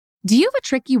Do you have a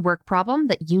tricky work problem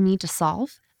that you need to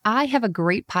solve? I have a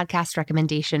great podcast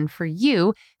recommendation for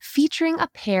you featuring a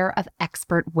pair of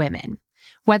expert women.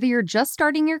 Whether you're just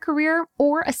starting your career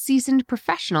or a seasoned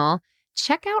professional,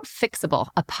 check out Fixable,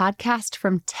 a podcast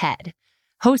from TED.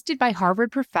 Hosted by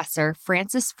Harvard professor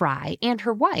Frances Frei and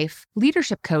her wife,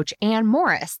 leadership coach Anne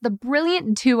Morris, the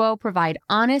brilliant duo provide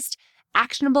honest,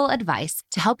 actionable advice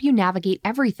to help you navigate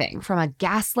everything from a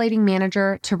gaslighting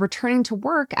manager to returning to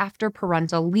work after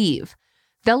parental leave.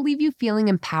 They'll leave you feeling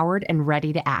empowered and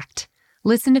ready to act.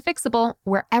 Listen to Fixable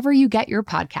wherever you get your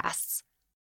podcasts.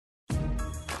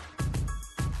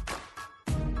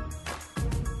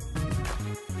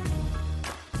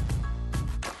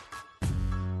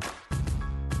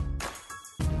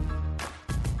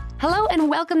 Hello and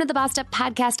welcome to the Bossed Up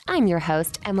Podcast. I'm your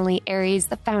host, Emily Aries,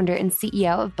 the founder and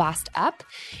CEO of Bossed Up.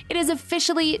 It is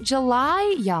officially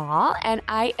July, y'all, and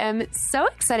I am so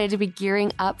excited to be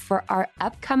gearing up for our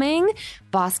upcoming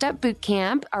Bossed Up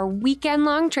Bootcamp, our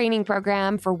weekend-long training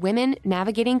program for women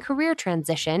navigating career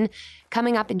transition,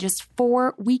 coming up in just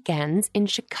 4 weekends in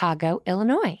Chicago,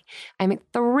 Illinois. I'm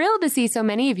thrilled to see so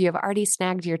many of you have already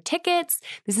snagged your tickets.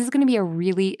 This is going to be a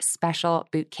really special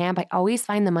bootcamp. I always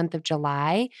find the month of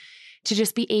July to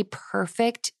just be a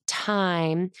perfect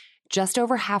time just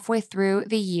over halfway through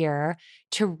the year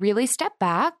to really step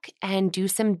back and do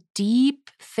some deep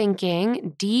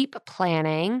thinking, deep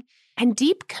planning, and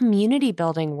deep community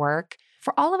building work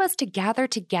for all of us to gather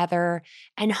together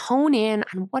and hone in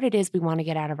on what it is we want to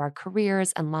get out of our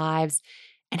careers and lives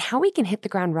and how we can hit the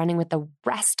ground running with the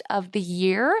rest of the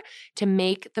year to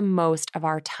make the most of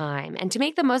our time and to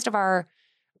make the most of our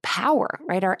power,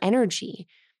 right? Our energy.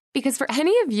 Because for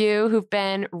any of you who've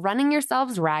been running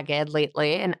yourselves ragged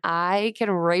lately, and I can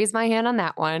raise my hand on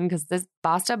that one because this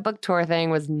Bossed Up book tour thing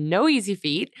was no easy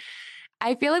feat,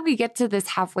 I feel like we get to this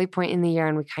halfway point in the year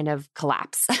and we kind of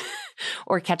collapse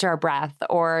or catch our breath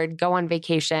or go on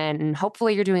vacation. And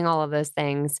hopefully you're doing all of those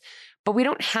things, but we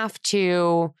don't have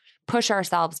to push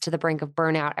ourselves to the brink of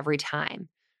burnout every time.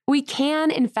 We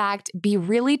can, in fact, be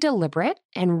really deliberate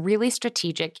and really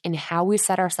strategic in how we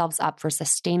set ourselves up for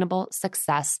sustainable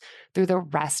success through the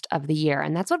rest of the year.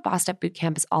 And that's what Bossed Up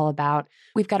Bootcamp is all about.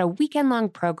 We've got a weekend-long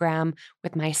program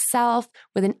with myself,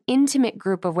 with an intimate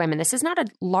group of women. This is not a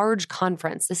large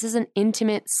conference. This is an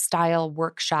intimate style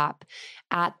workshop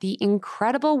at the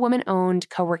incredible woman-owned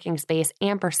co-working space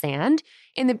Ampersand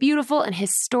in the beautiful and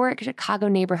historic Chicago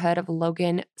neighborhood of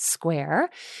Logan Square.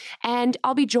 And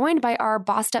I'll be joined by our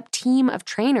Bossed Up team of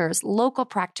trainers, local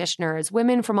practitioners,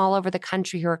 women from all over the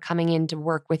country who are coming in to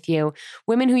work with you,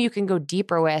 women who you can go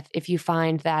deeper with if you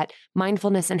find that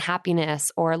mindfulness and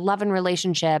happiness or love and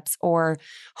relationships or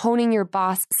honing your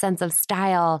boss sense of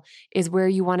style is where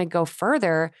you want to go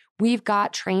further. We've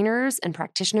got trainers and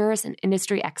practitioners and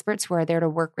industry experts who are there to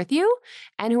work with you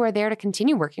and who are there to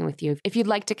continue working with you if you'd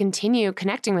like to continue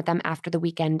connecting with them after the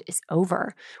weekend is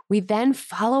over. We then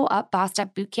follow up Bossed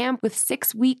Up Bootcamp with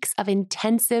 6 weeks of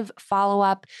intensive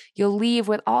follow-up. You'll leave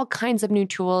with all kinds of new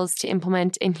tools to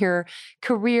implement in your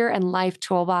career and life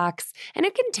toolbox. And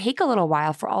it can take a little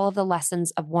while for all of the lessons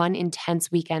of one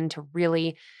intense weekend to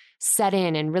really set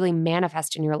in and really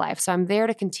manifest in your life. So I'm there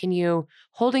to continue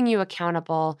holding you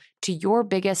accountable to your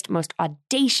biggest, most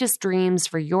audacious dreams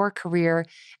for your career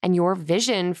and your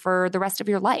vision for the rest of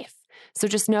your life. So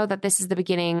just know that this is the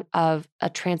beginning of a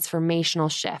transformational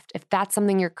shift. If that's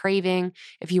something you're craving,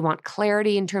 if you want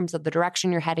clarity in terms of the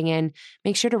direction you're heading in,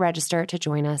 make sure to register to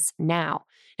join us now.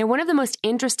 Now, one of the most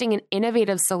interesting and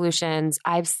innovative solutions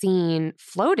I've seen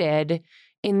floated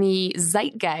in the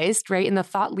zeitgeist, right, in the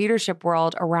thought leadership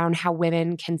world around how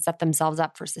women can set themselves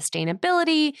up for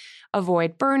sustainability,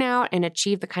 avoid burnout, and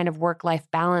achieve the kind of work-life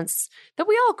balance that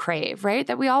we all crave, right,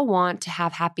 that we all want to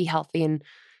have happy, healthy, and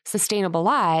sustainable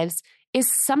lives,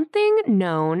 is something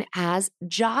known as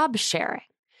job sharing.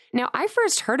 Now, I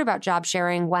first heard about job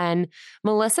sharing when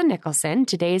Melissa Nicholson,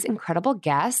 today's incredible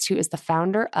guest, who is the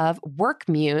founder of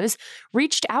WorkMuse,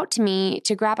 reached out to me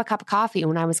to grab a cup of coffee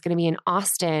when I was going to be in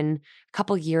Austin a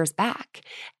couple years back.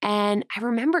 And I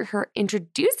remember her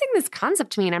introducing this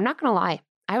concept to me, and I'm not going to lie,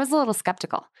 I was a little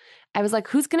skeptical. I was like,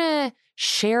 who's going to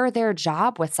share their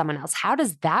job with someone else? How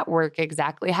does that work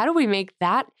exactly? How do we make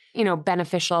that,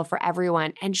 beneficial for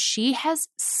everyone? And she has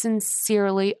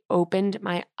sincerely opened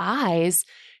my eyes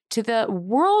to the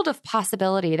world of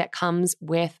possibility that comes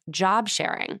with job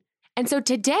sharing. And so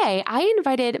today I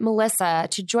invited Melissa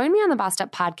to join me on the Bossed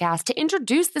Up podcast to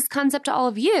introduce this concept to all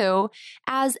of you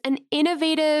as an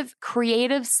innovative,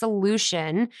 creative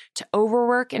solution to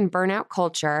overwork and burnout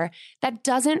culture that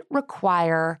doesn't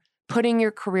require putting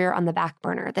your career on the back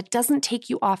burner, that doesn't take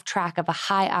you off track of a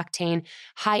high octane,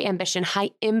 high ambition,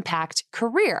 high impact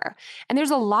career. And there's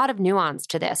a lot of nuance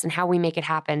to this and how we make it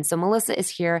happen. So Melissa is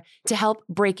here to help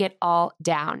break it all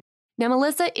down. Now,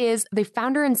 Melissa is the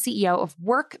founder and CEO of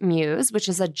WorkMuse, which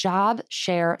is a job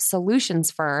share solutions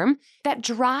firm that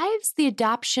drives the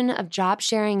adoption of job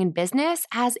sharing in business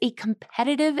as a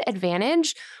competitive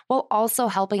advantage while also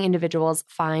helping individuals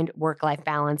find work-life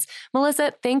balance.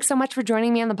 Melissa, thanks so much for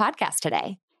joining me on the podcast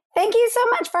today. Thank you so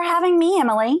much for having me,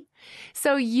 Emily.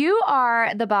 So you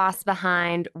are the boss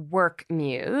behind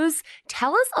WorkMuse.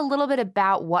 Tell us a little bit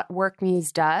about what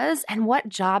WorkMuse does and what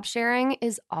job sharing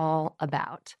is all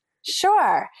about.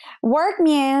 Sure.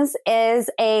 WorkMuse is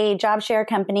a job share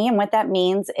company. And what that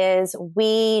means is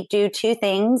we do two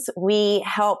things. We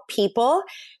help people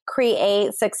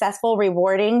create successful,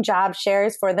 rewarding job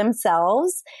shares for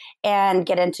themselves and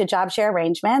get into job share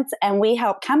arrangements. And we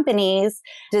help companies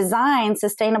design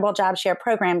sustainable job share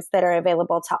programs that are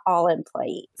available to all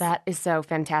employees. That is so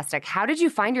fantastic. How did you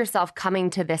find yourself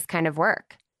coming to this kind of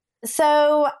work?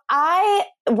 So I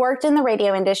worked in the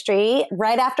radio industry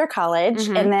right after college,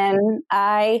 and then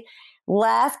I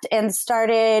left and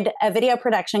started a video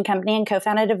production company and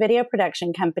co-founded a video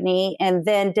production company, and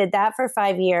then did that for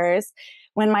 5 years.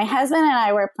 When my husband and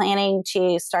I were planning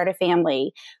to start a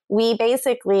family, we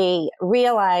basically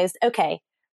realized, okay,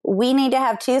 we need to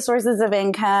have two sources of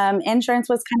income. Insurance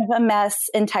was kind of a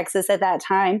mess in Texas at that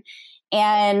time.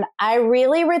 And I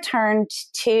really returned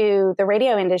to the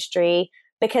radio industry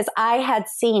because I had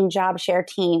seen job share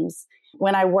teams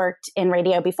when I worked in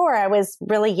radio before. I was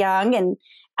really young and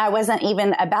I wasn't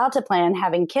even about to plan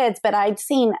having kids, but I'd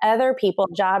seen other people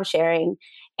job sharing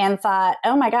and thought,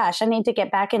 oh my gosh, I need to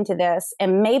get back into this.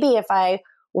 And maybe if I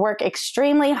work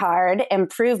extremely hard and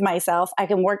prove myself, I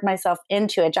can work myself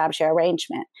into a job share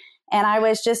arrangement. And I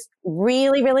was just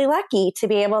really, really lucky to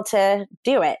be able to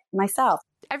do it myself.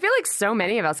 I feel like so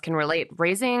many of us can relate.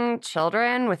 Raising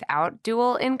children without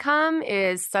dual income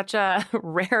is such a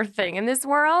rare thing in this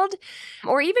world.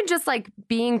 Or even just like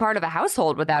being part of a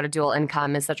household without a dual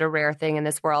income is such a rare thing in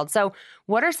this world. So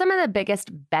what are some of the biggest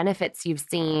benefits you've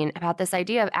seen about this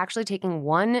idea of actually taking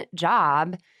one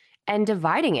job and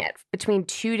dividing it between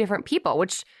two different people,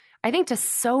 which I think to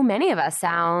so many of us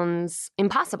sounds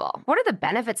impossible? What are the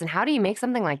benefits and how do you make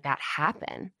something like that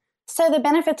happen? So the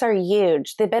benefits are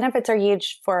huge. The benefits are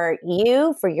huge for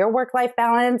you, for your work-life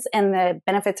balance, and the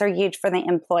benefits are huge for the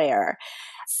employer.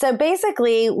 So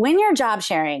basically, when you're job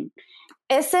sharing,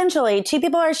 essentially, two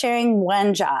people are sharing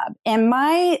one job. In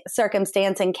my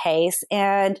circumstance and case,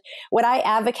 and what I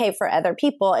advocate for other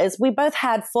people is we both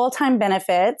had full-time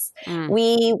benefits.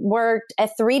 We worked a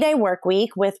 3-day work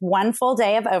week with one full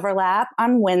day of overlap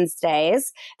on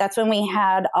Wednesdays. That's when we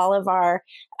had all of our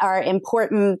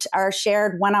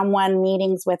shared one-on-one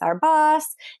meetings with our boss.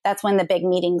 That's when the big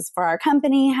meetings for our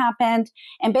company happened.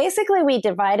 And basically, we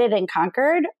divided and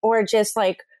conquered, or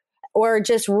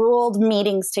just ruled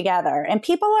meetings together. And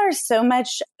people are so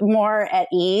much more at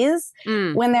ease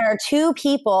when there are two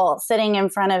people sitting in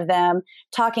front of them,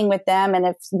 talking with them. And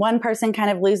if one person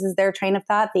kind of loses their train of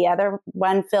thought, the other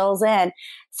one fills in.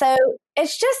 So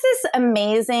it's just this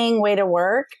amazing way to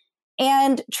work.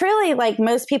 And truly, like,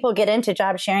 most people get into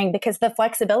job sharing because the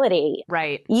flexibility.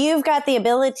 Right. You've got the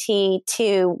ability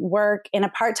to work in a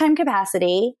part-time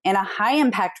capacity in a high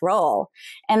impact role.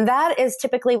 And that is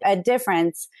typically a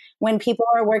difference when people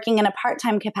are working in a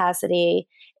part-time capacity,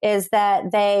 is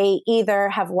that they either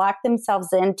have locked themselves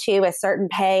into a certain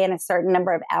pay and a certain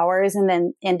number of hours and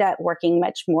then end up working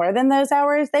much more than those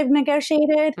hours they've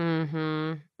negotiated,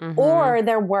 or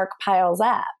their work piles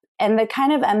up. And the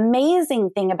kind of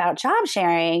amazing thing about job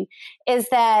sharing is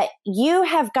that you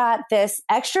have got this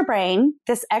extra brain,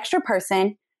 this extra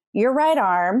person, your right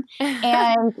arm,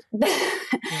 and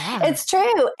it's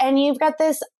true. And you've got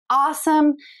this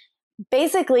awesome,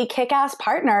 basically kick-ass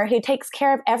partner who takes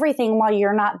care of everything while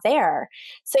you're not there.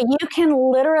 So you can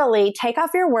literally take off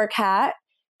your work hat,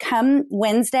 come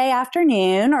Wednesday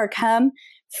afternoon or come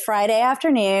Friday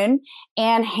afternoon,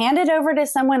 and hand it over to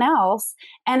someone else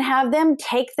and have them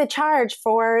take the charge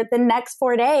for the next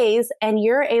 4 days. And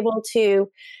you're able to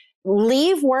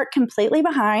leave work completely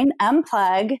behind,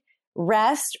 unplug,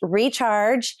 rest,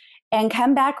 recharge, and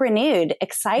come back renewed,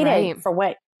 excited for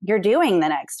what you're doing the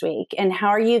next week and how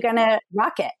are you going to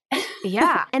rock it.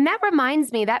 Yeah. And that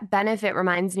benefit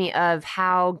reminds me of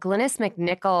how Glynis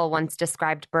McNichol once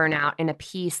described burnout in a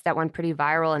piece that went pretty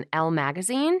viral in Elle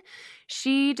magazine.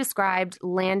 She described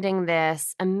landing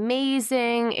this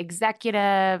amazing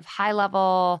executive,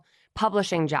 high-level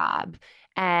publishing job.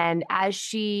 And as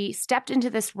she stepped into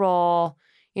this role,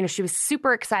 She was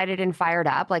super excited and fired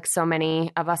up, like so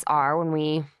many of us are when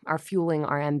we are fueling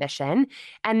our ambition.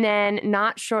 And then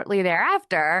not shortly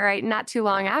thereafter, right, not too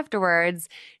long afterwards,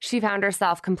 she found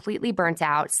herself completely burnt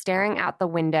out, staring out the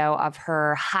window of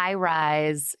her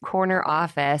high-rise corner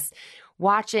office,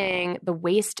 watching the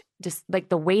waste, just like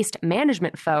the waste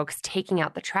management folks taking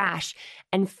out the trash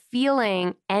and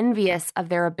feeling envious of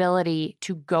their ability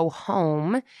to go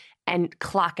home and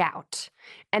clock out.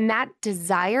 And that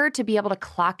desire to be able to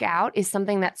clock out is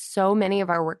something that so many of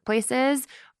our workplaces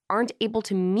aren't able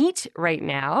to meet right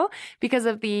now because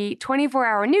of the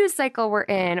 24-hour news cycle we're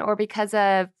in, or because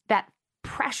of that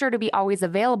pressure to be always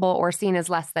available or seen as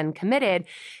less than committed.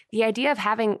 The idea of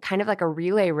having kind of like a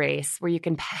relay race where you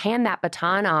can hand that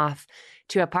baton off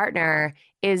to a partner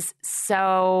is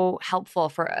so helpful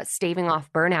for staving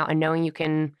off burnout and knowing you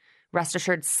can rest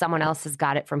assured someone else has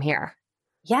got it from here.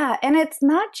 Yeah. And it's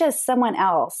not just someone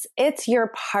else. It's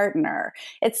your partner.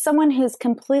 It's someone who's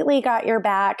completely got your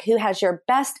back, who has your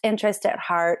best interest at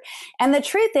heart. And the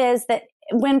truth is that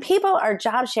when people are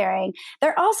job sharing,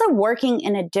 they're also working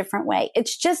in a different way.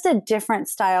 It's just a different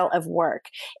style of work.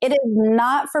 It is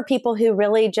not for people who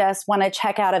really just want to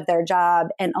check out of their job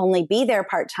and only be there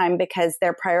part-time because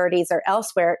their priorities are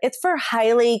elsewhere. It's for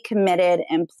highly committed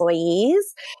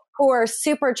employees who are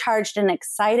supercharged and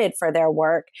excited for their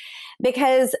work,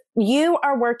 because you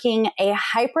are working a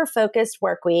hyper-focused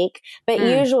work week, but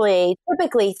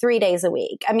typically 3 days a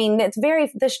week. I mean,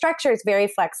 the structure is very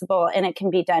flexible and it can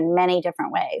be done many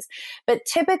different ways. But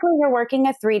typically you're working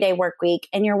a 3-day work week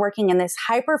and you're working in this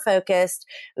hyper-focused,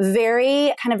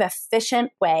 very kind of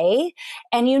efficient way.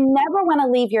 And you never want to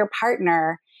leave your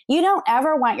partner. You don't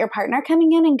ever want your partner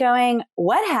coming in and going,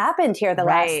 what happened here the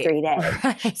last 3 days?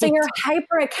 Right. So you're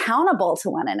hyper accountable to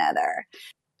one another.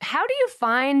 How do you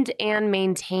find and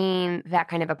maintain that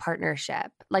kind of a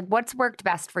partnership? Like, what's worked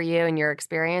best for you in your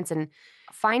experience? And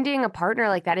finding a partner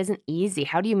like that isn't easy.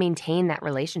 How do you maintain that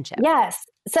relationship? Yes.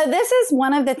 So this is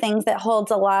one of the things that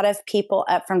holds a lot of people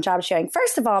up from job sharing.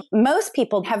 First of all, most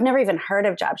people have never even heard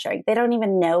of job sharing. They don't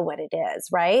even know what it is,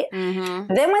 right?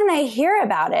 Mm-hmm. Then when they hear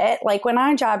about it, like when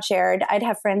I job shared, I'd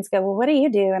have friends go, well, what do you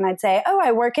do? And I'd say, oh,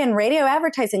 I work in radio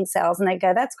advertising sales. And they'd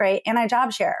go, that's great. And I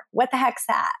job share. What the heck's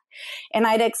that? And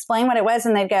I'd explain what it was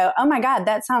and they'd go, oh my God,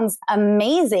 that sounds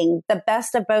amazing. The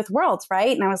best of both worlds,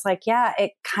 right? And I was like, yeah,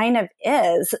 it kind of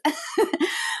is.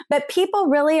 But people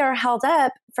really are held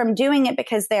up from doing it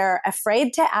because they're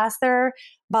afraid to ask their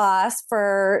boss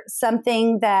for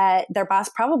something that their boss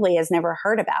probably has never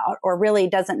heard about or really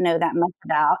doesn't know that much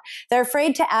about. They're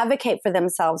afraid to advocate for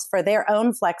themselves for their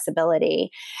own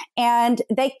flexibility. And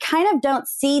they kind of don't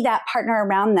see that partner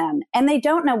around them and they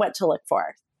don't know what to look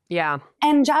for. Yeah.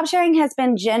 And job sharing has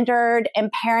been gendered and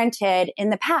parented in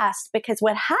the past because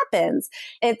what happens,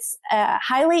 it's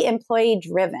highly employee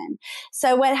driven.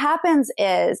 So what happens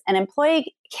is an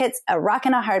employee hits a rock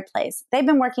and a hard place. They've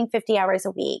been working 50 hours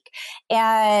a week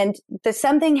and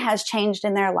something has changed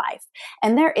in their life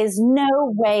and there is no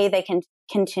way they can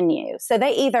continue. So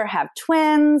they either have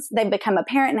twins, they become a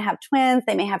parent and have twins,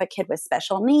 they may have a kid with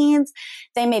special needs,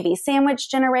 they may be sandwich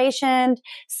generation,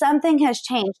 something has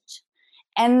changed.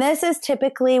 And this is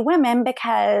typically women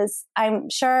because I'm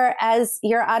sure, as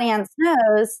your audience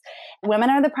knows, women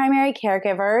are the primary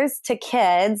caregivers to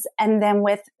kids. And then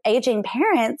with aging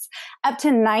parents, up to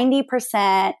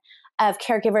 90% of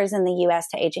caregivers in the US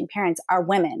to aging parents are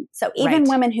women. So even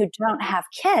women who don't have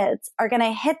kids are going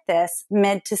to hit this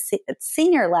mid to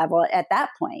senior level at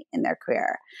that point in their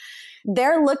career.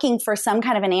 They're looking for some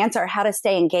kind of an answer how to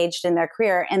stay engaged in their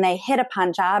career, and they hit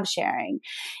upon job sharing.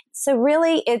 So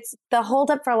really, it's the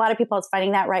holdup for a lot of people is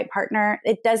finding that right partner.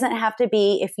 It doesn't have to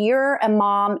be, if you're a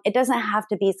mom, it doesn't have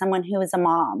to be someone who is a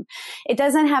mom. It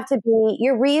doesn't have to be,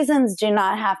 your reasons do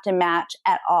not have to match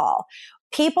at all.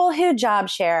 People who job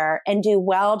share and do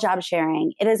well job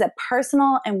sharing, it is a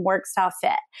personal and work style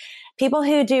fit. People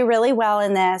who do really well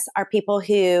in this are people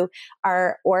who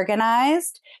are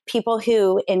organized, people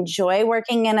who enjoy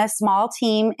working in a small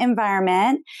team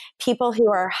environment, people who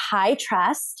are high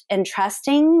trust and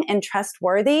trusting and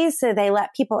trustworthy, so they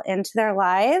let people into their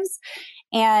lives.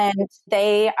 And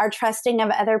they are trusting of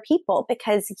other people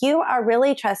because you are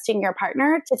really trusting your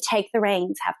partner to take the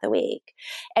reins half the week.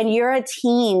 And you're a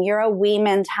team, you're a we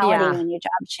mentality when you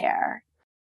job share.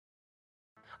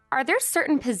 Are there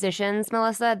certain positions,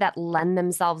 Melissa, that lend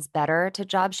themselves better to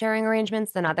job sharing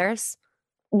arrangements than others?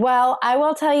 Well, I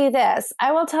will tell you this.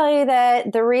 I will tell you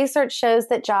that the research shows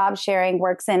that job sharing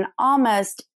works in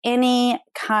almost any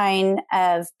kind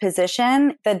of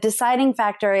position, the deciding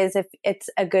factor is if it's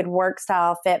a good work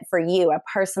style fit for you, a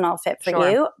personal fit for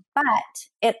you. But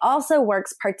it also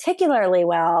works particularly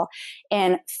well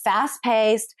in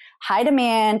fast-paced, high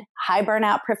demand, high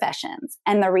burnout professions.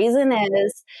 And the reason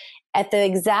is at the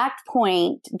exact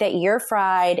point that you're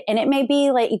fried, and it may be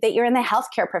like that you're in the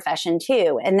healthcare profession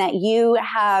too, and that you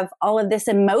have all of this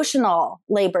emotional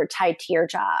labor tied to your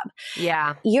job.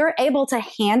 Yeah. You're able to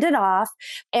hand it off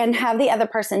and have the other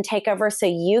person take over so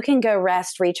you can go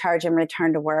rest, recharge, and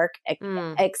return to work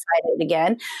excited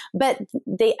again. But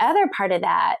the other part of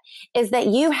that is that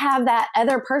you have that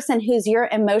other person who's your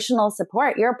emotional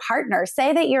support, your partner.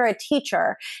 Say that you're a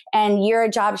teacher and you're a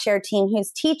job share team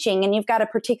who's teaching, and you've got a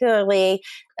particularly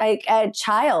like a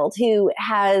child who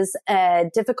has a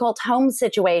difficult home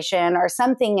situation or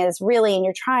something is really, and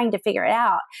you're trying to figure it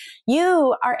out.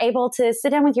 You are able to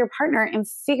sit down with your partner and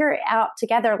figure it out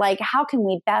together. Like, how can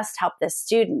we best help this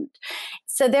student?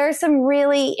 So there's some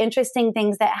really interesting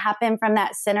things that happen from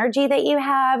that synergy that you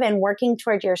have and working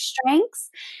toward your strengths.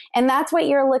 And that's what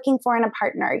you're looking for in a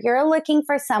partner. You're looking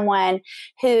for someone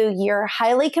who you're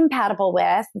highly compatible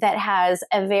with, that has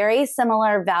a very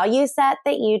similar value set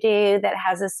that you do, that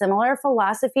has a similar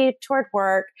philosophy toward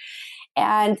work,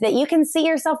 and that you can see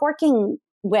yourself working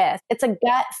with. It's a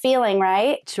gut feeling,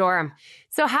 right? Sure.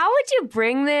 So how would you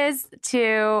bring this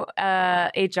to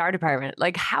HR department?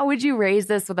 Like, how would you raise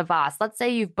this with a boss? Let's say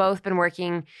you've both been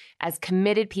working as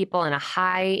committed people in a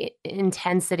high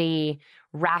intensity,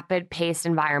 rapid paced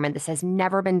environment. This has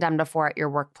never been done before at your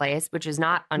workplace, which is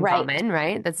not uncommon,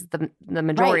 right? That's the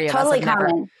majority of totally us have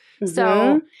common. never.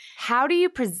 So how do you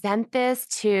present this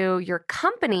to your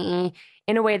company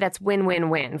in a way that's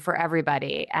win-win-win for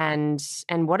everybody? And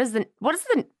what are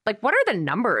the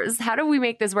numbers? How do we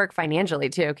make this work financially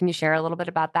too? Can you share a little bit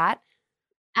about that?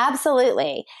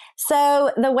 Absolutely.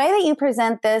 So the way that you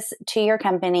present this to your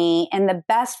company, and the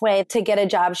best way to get a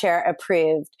job share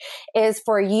approved, is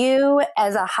for you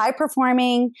as a high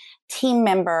performing team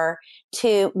member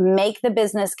to make the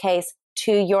business case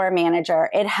to your manager.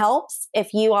 It helps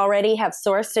if you already have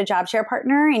sourced a job share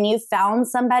partner and you found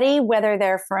somebody, whether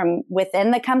they're from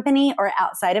within the company or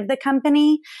outside of the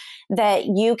company, that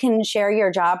you can share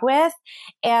your job with.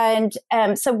 And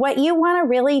so what you want to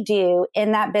really do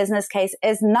in that business case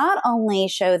is not only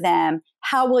show them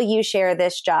how will you share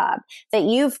this job, that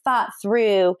you've thought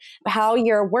through how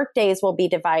your work days will be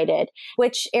divided,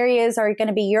 which areas are going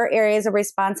to be your areas of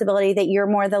responsibility that you're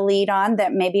more the lead on,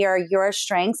 that maybe are your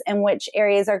strengths, and which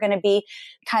areas are going to be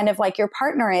kind of like your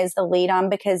partner is the lead on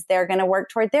because they're going to work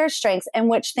toward their strengths, and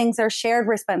which things are shared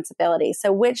responsibilities.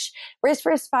 So which risk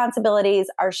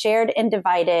responsibilities are shared and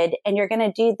divided, and you're going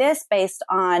to do this based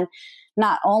on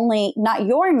not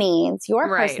your needs, your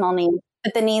personal needs,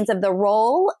 but the needs of the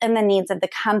role and the needs of the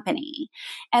company.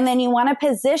 And then you want to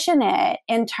position it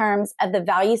in terms of the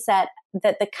value set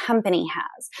that the company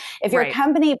has. If your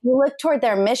company, you look toward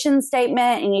their mission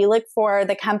statement and you look for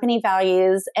the company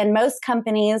values, and most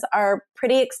companies are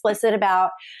pretty explicit about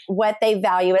what they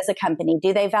value as a company.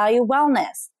 Do they value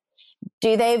wellness?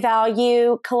 Do they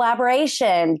value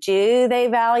collaboration? Do they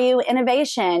value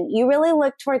innovation? You really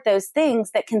look toward those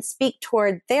things that can speak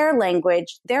toward their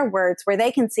language, their words, where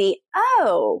they can see,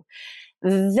 oh,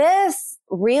 this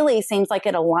really seems like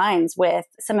it aligns with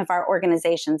some of our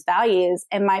organization's values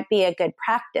and might be a good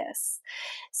practice.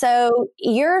 So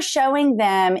you're showing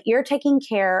them, you're taking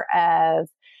care of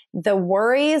the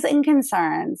worries and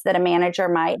concerns that a manager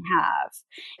might have.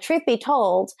 Truth be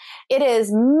told, it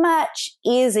is much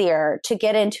easier to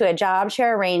get into a job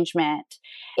share arrangement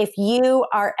if you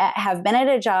have been at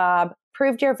a job,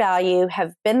 proved your value,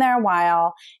 have been there a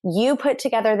while, you put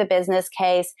together the business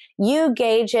case, you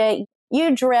gauge it,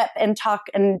 you drip and talk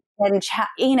and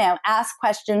ask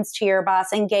questions to your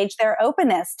boss, engage their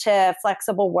openness to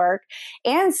flexible work,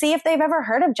 and see if they've ever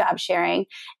heard of job sharing.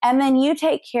 And then you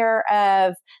take care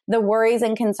of the worries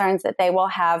and concerns that they will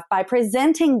have by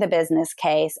presenting the business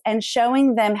case and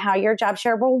showing them how your job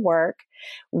share will work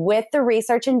with the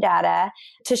research and data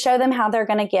to show them how they're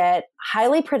going to get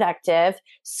highly productive,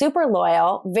 super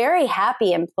loyal, very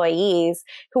happy employees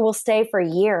who will stay for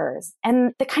years.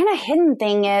 And the kind of hidden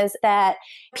thing is that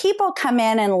people come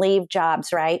in and leave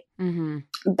jobs, right? Mm-hmm.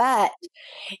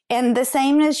 And the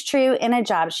same is true in a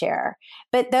job share.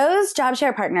 But those job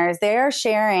share partners, they're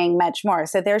sharing much more.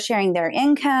 So they're sharing their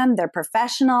income, their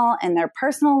professional and their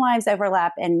personal lives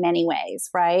overlap in many ways,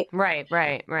 right? Right.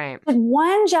 If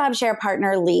one job share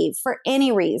partner leave for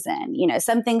any reason,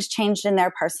 something's changed in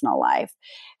their personal life.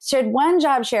 Should one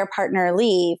job share partner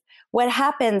leave, what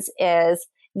happens is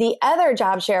the other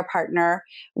job share partner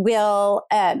will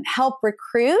help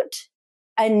recruit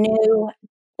a new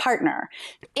partner.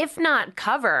 If not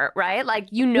cover, right? Like,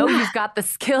 you've got the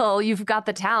skill, you've got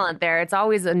the talent there. It's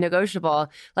always a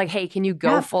negotiable. Like, hey, can you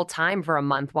go full time for a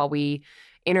month while we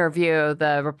interview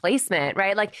the replacement,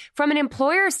 right? Like from an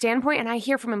employer standpoint, and I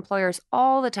hear from employers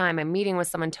all the time. I'm meeting with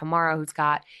someone tomorrow who's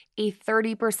got a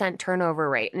 30% turnover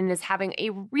rate and is having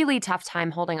a really tough time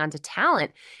holding on to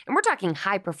talent. And we're talking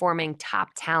high performing top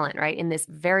talent, right? In this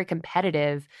very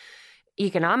competitive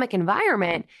economic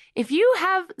environment. If you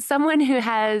have someone who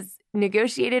has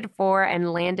negotiated for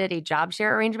and landed a job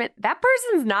share arrangement, that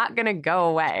person's not going to go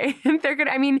away. They're going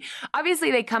to, I mean,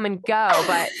 obviously they come and go,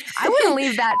 but I wouldn't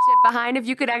leave that shit behind if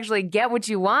you could actually get what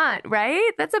you want,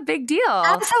 right? That's a big deal.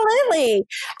 Absolutely.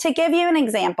 To give you an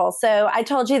example, so I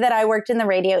told you that I worked in the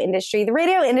radio industry. The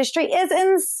radio industry is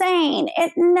insane.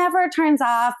 It never turns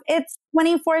off. It's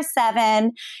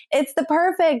 24/7. It's the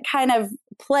perfect kind of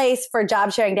place for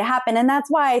job sharing to happen. And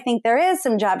that's why I think there is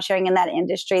some job sharing in that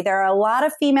industry. There are a lot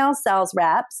of female sales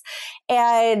reps.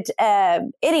 And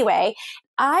anyway,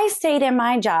 I stayed in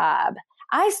my job.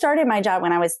 I started my job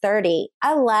when I was 30.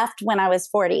 I left when I was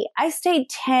 40. I stayed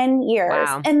 10 years.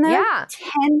 Wow. And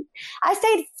I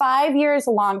stayed 5 years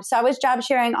long. So I was job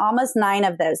sharing almost 9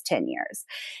 of those 10 years.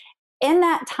 In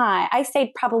that time, I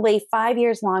stayed probably 5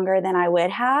 years longer than I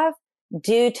would have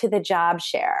due to the job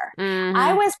share. Mm-hmm.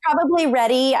 I was probably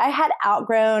ready. I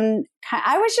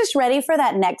was just ready for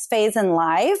that next phase in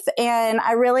life. And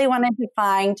I really wanted to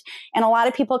find, and a lot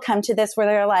of people come to this where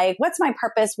they're like, what's my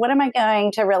purpose? What am I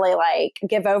going to really like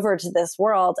give over to this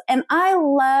world? And I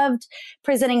loved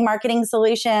presenting marketing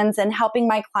solutions and helping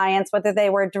my clients, whether they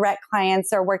were direct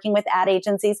clients or working with ad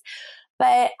agencies.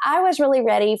 But I was really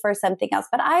ready for something else.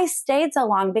 But I stayed so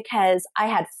long because I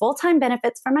had full-time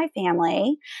benefits for my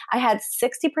family. I had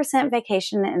 60%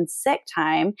 vacation and sick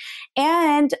time.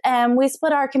 And we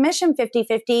split our commission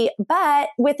 50-50. But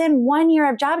within 1 year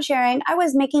of job sharing, I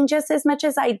was making just as much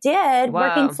as I did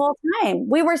working full-time.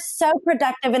 We were so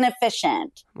productive and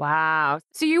efficient. Wow.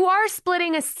 So you are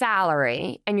splitting a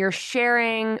salary and you're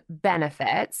sharing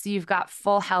benefits. You've got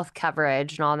full health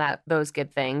coverage and all that, those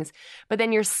good things. But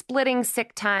then you're splitting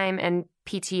sick time and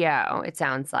PTO, it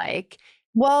sounds like.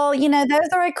 Well, those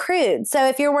are accrued. So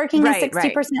if you're working a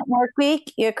 60% work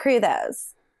week, you accrue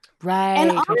those. Right.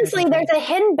 And honestly, there's a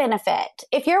hidden benefit.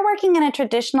 If you're working in a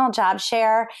traditional job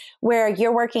share where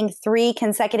you're working 3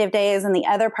 consecutive days and the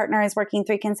other partner is working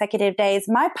 3 consecutive days,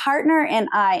 my partner and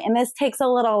I, and this takes a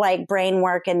little like brain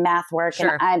work and math work,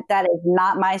 sure. and that is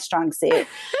not my strong suit.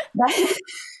 But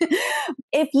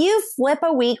if you flip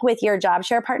a week with your job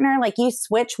share partner, like you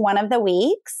switch one of the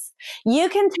weeks, you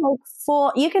can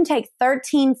take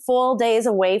 13 full days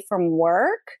away from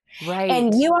work. Right.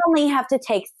 And you only have to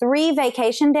take 3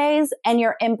 vacation days, and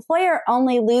your employer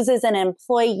only loses an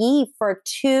employee for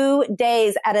 2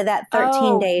 days out of that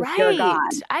 13 days you're gone.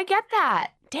 I get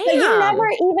that. Damn. So you never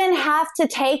even have to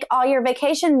take all your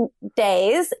vacation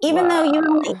days, even though you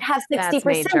only have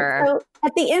 60%. So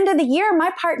at the end of the year,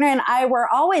 my partner and I were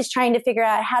always trying to figure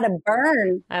out how to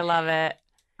burn. I love it.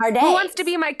 Our days. Who wants to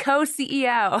be my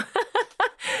co-CEO?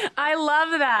 I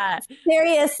love that.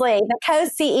 Seriously, the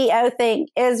co-CEO thing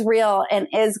is real and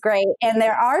is great. And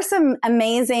there are some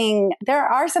amazing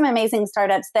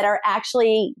startups that are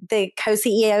actually the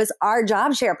co-CEOs are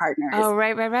job share partners. Oh,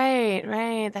 right.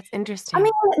 That's interesting. I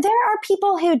mean, there are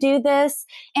people who do this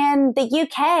in the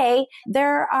UK.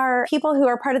 There are people who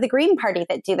are part of the Green Party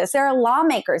that do this. There are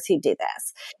lawmakers who do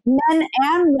this, men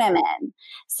and women.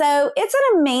 So it's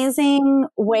an amazing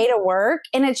way to work.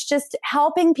 And it's just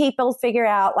helping people figure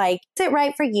out, like, is it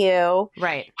right for you?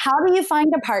 Right. How do you find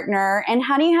a partner? And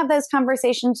how do you have those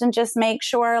conversations and just make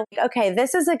sure, like, okay,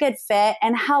 this is a good fit.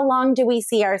 And how long do we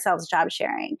see ourselves job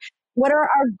sharing? What are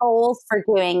our goals for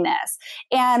doing this?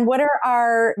 And what are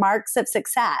our marks of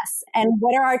success? And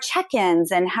what are our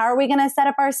check-ins? And how are we going to set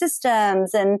up our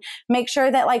systems and make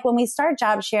sure that, like, when we start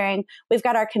job sharing, we've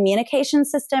got our communication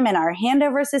system and our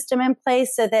handover system in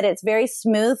place so that it's very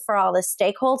smooth for all the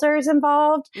stakeholders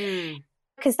involved.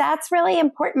 Because that's really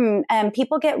important. And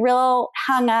people get real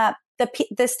hung up. The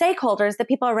stakeholders, the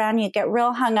people around you get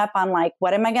real hung up on, like,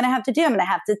 what am I going to have to do? I'm going to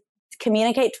have to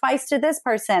communicate twice to this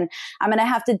person. I'm going to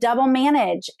have to double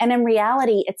manage. And in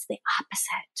reality, it's the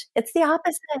opposite. It's the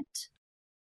opposite.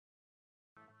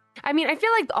 I mean, I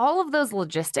feel like all of those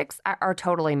logistics are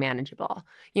totally manageable.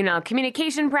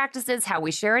 Communication practices, how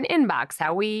we share an inbox,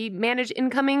 how we manage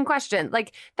incoming questions,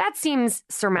 like that seems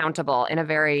surmountable in a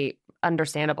very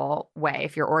understandable way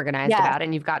if you're organized about it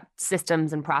and you've got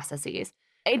systems and processes.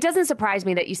 It doesn't surprise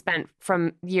me that you spent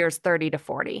from years 30 to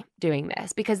 40 doing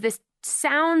this, because this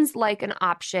sounds like an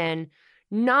option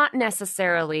not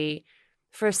necessarily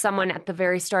for someone at the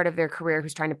very start of their career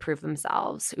who's trying to prove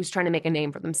themselves, who's trying to make a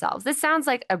name for themselves. This sounds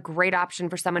like a great option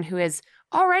for someone who has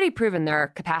already proven their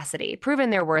capacity, proven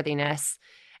their worthiness.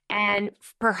 And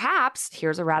perhaps,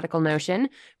 here's a radical notion,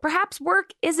 perhaps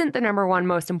work isn't the number one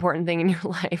most important thing in your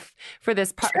life for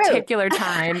this particular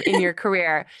time in your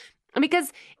career.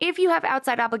 Because if you have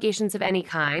outside obligations of any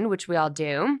kind, which we all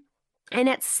do, and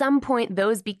at some point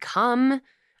those become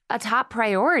a top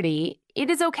priority, it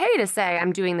is okay to say,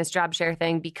 I'm doing this job share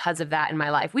thing because of that in my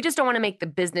life. We just don't want to make the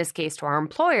business case to our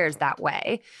employers that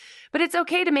way. But it's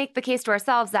okay to make the case to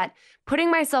ourselves that putting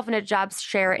myself in a job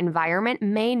share environment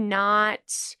may not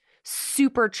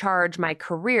supercharge my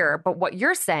career. But what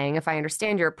you're saying, if I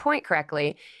understand your point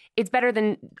correctly, it's better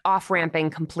than off-ramping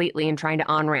completely and trying to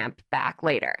on-ramp back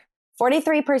later.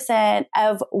 43%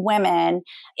 of women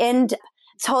end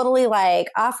totally like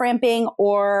off-ramping,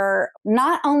 or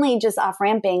not only just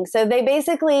off-ramping. So they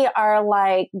basically are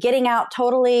like getting out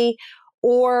totally,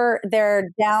 or they're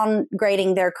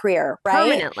downgrading their career, right?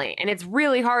 Permanently. And it's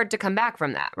really hard to come back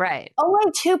from that, right?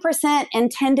 Only 2%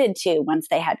 intended to once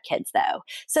they had kids, though.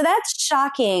 So that's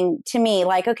shocking to me.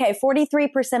 Like, okay,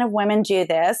 43% of women do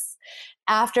this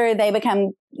after they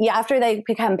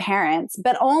become parents,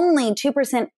 but only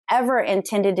 2% ever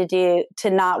intended to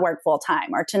not work full time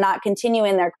or to not continue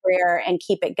in their career and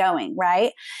keep it going,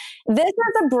 right? This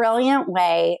is a brilliant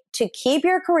way to keep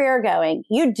your career going.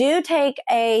 You do take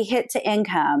a hit to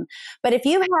income, but if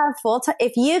you have full time,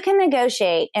 if you can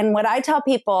negotiate, and what I tell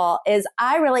people is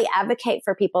I really advocate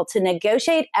for people to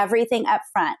negotiate everything up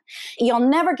front. You'll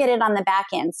never get it on the back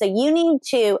end. So you need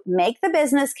to make the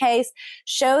business case,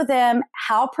 show them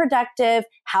how productive,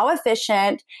 how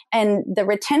efficient, and the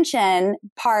retention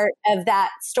part of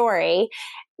that story,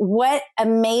 what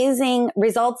amazing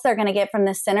results they're going to get from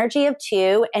the synergy of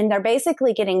two. And they're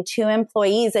basically getting two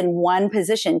employees in one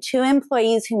position, two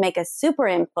employees who make a super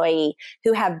employee,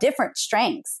 who have different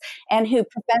strengths and who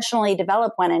professionally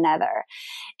develop one another.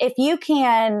 If you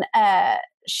can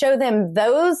show them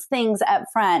those things up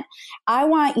front, I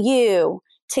want you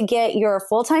to get your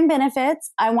full-time benefits.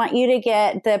 I want you to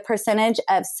get the percentage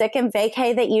of sick and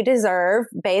vacay that you deserve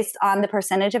based on the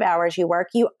percentage of hours you work.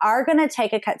 You are going to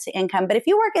take a cut to income. But if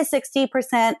you work a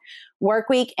 60% work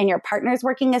week and your partner's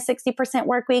working a 60%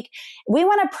 work week, we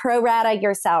want to pro rata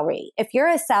your salary. If you're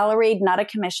a salaried, not a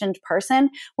commissioned person,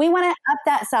 we want to up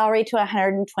that salary to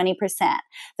 120%.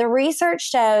 The research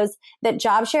shows that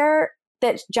job share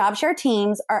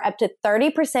teams are up to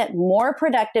 30% more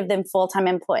productive than full-time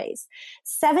employees.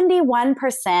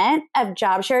 71% of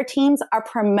job share teams are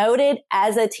promoted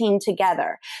as a team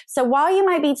together. So while you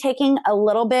might be taking a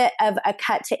little bit of a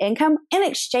cut to income in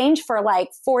exchange for like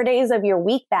 4 days of your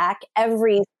week back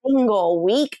every single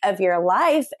week of your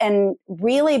life, and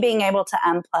really being able to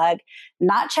unplug,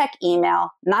 not check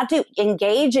email,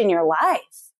 engage in your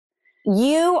life,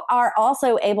 you are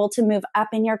also able to move up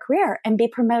in your career and be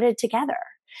promoted together.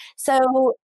 So,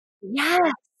 yes.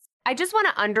 I just want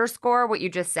to underscore what you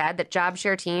just said, that job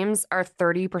share teams are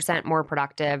 30% more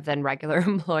productive than regular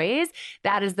employees.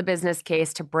 That is the business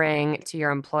case to bring to your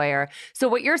employer. So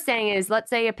what you're saying is, let's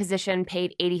say a position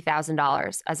paid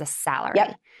 $80,000 as a salary.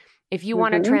 Yep. If you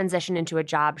want to transition into a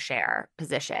job share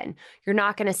position, you're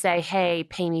not going to say, hey,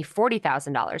 pay me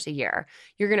 $40,000 a year.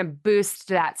 You're going to boost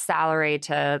that salary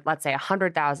to, let's say,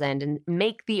 $100,000 and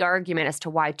make the argument as to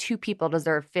why two people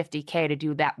deserve $50K to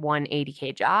do that one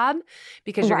 $80K job,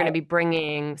 because you're going to be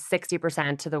bringing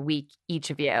 60% to the week, each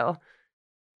of you.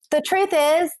 The truth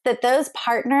is that those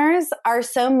partners are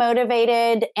so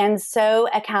motivated and so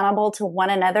accountable to one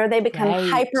another. They become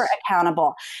hyper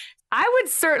accountable. I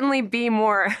would certainly be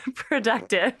more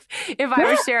productive if I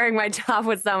was sharing my job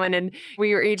with someone and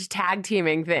we were each tag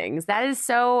teaming things. That is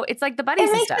so, it's like the buddy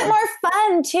system. It makes it more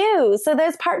fun too. So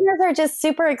those partners are just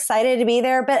super excited to be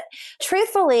there. But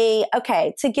truthfully,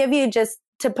 okay,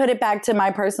 to put it back to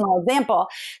my personal example.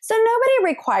 So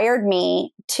nobody required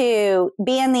me to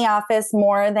be in the office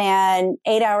more than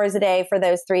 8 hours a day for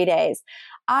those 3 days.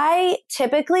 I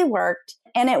typically worked,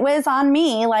 and it was on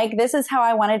me. Like, this is how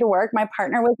I wanted to work. My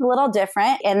partner was a little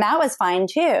different, and that was fine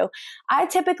too. I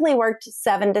typically worked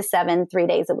 7 to 7, 3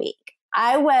 days a week.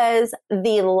 I was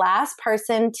the last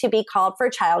person to be called for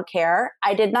childcare.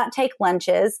 I did not take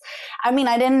lunches. I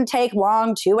didn't take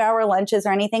long 2-hour lunches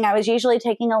or anything. I was usually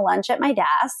taking a lunch at my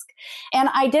desk. And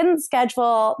I didn't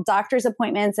schedule doctor's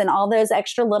appointments and all those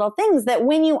extra little things that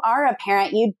when you are a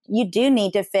parent, you do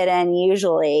need to fit in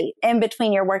usually in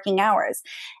between your working hours.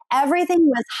 Everything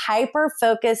was hyper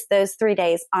focused those 3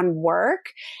 days on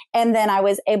work. And then I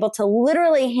was able to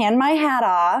literally hand my hat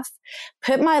off,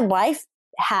 put my life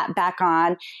hat back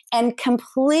on and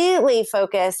completely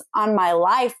focus on my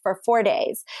life for 4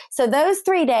 days. So those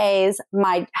 3 days,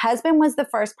 my husband was the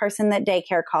first person that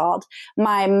daycare called.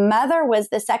 My mother was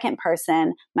the second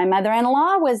person. My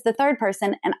mother-in-law was the third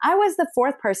person. And I was the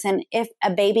fourth person if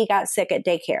a baby got sick at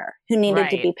daycare who needed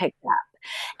to be picked up.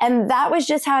 And that was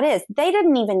just how it is. They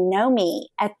didn't even know me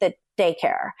at the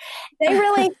daycare. They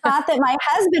really thought that my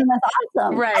husband was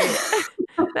awesome.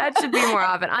 Right. That should be more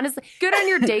often. Honestly, good on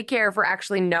your daycare for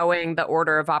actually knowing the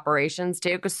order of operations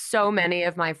too, because so many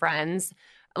of my friends,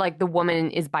 like the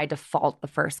woman is by default the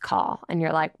first call. And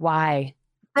you're like, why?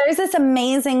 There's this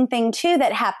amazing thing too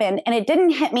that happened, and it didn't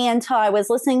hit me until I was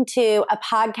listening to a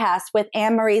podcast with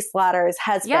Anne-Marie Slaughter's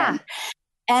husband. Yeah.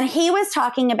 And he was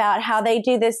talking about how they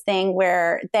do this thing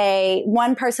where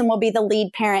one person will be the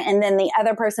lead parent and then the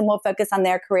other person will focus on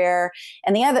their career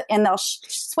and they'll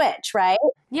switch, right?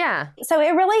 Yeah. So it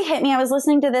really hit me. I was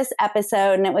listening to this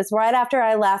episode and it was right after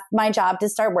I left my job to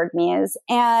start WorkMuse.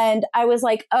 And I was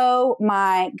like, oh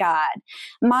my God,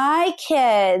 my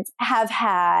kids have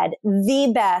had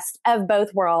the best of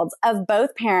both worlds, of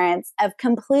both parents, of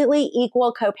completely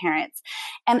equal co-parents.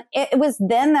 And it was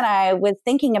then that I was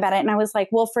thinking about it and I was like,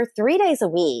 well, for 3 days a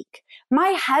week,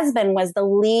 my husband was the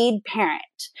lead parent.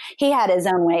 He had his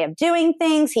own way of doing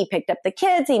things. He picked up the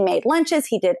kids. He made lunches.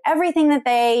 He did everything that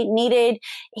they needed.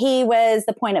 He was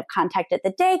the point of contact at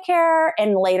the daycare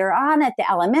and later on at the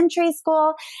elementary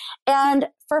school. And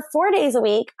for 4 days a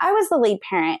week, I was the lead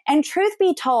parent. And truth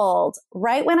be told,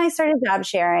 right when I started job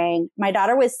sharing, my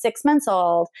daughter was 6 months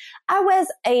old. I was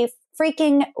a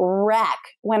freaking wreck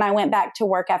when I went back to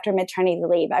work after maternity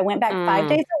leave. I went back 5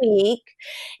 days a week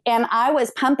and I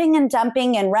was pumping and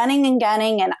dumping and running and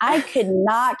gunning and I could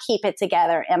not keep it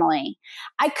together, Emily.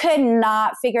 I could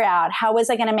not figure out how was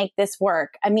I going to make this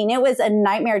work. I mean, it was a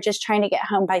nightmare just trying to get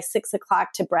home by 6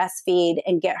 o'clock to breastfeed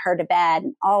and get her to bed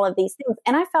and all of these things.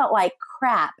 And I felt like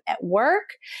crap at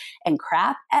work and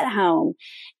crap at home.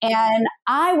 And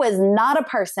I was not a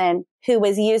person who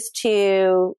was used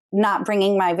to not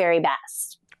bringing my very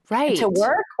best to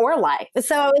work or life.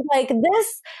 So I was like,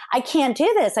 I can't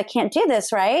do this. I can't do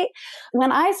this, right?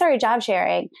 When I started job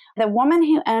sharing, the woman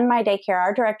who owned my daycare,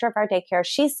 our director of our daycare,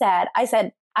 I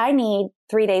said, I need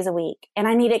 3 days a week and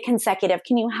I need it consecutive.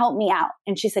 Can you help me out?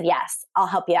 And she said, yes, I'll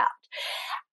help you out.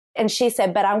 And she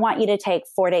said, but I want you to take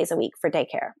 4 days a week for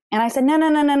daycare. And I said, no.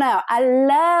 I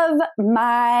love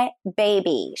my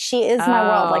baby. She is my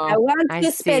world. Like I want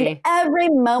to spend every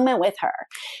moment with her.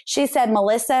 She said,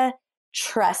 Melissa,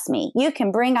 trust me. You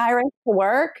can bring Iris to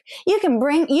work. You can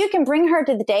bring her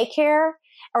to the daycare,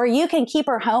 or you can keep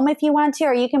her home if you want to,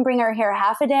 or you can bring her here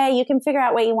half a day. You can figure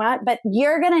out what you want, but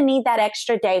you're going to need that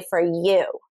extra day for you.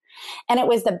 And it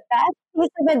was the best piece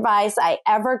of advice I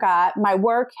ever got. My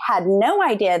work had no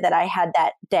idea that I had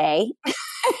that day,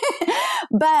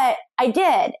 but I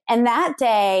did. And that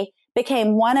day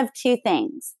became one of two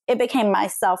things. It became my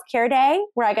self-care day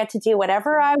where I got to do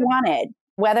whatever I wanted,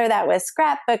 whether that was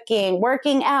scrapbooking,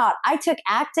 working out. I took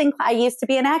acting. I used to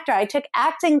be an actor. I took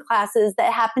acting classes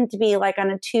that happened to be like on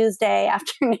a Tuesday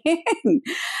afternoon.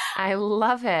 I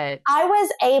love it. I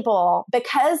was able,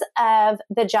 because of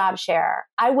the job share,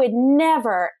 I would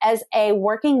never, as a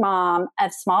working mom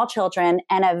of small children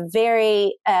and a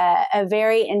very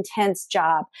intense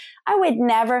job, I would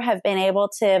never have been able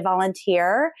to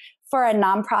volunteer for a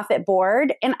nonprofit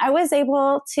board. And I was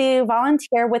able to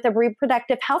volunteer with a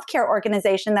reproductive healthcare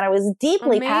organization that I was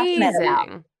deeply passionate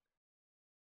about.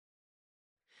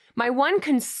 My one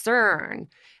concern,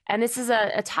 and this is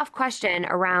a tough question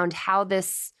around how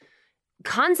this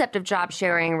concept of job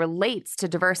sharing relates to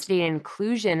diversity and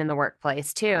inclusion in the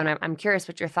workplace too. And I'm curious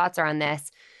what your thoughts are on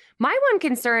this. My one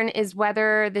concern is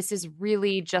whether this is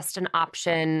really just an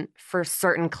option for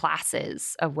certain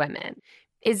classes of women.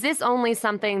 Is this only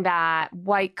something that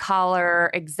white collar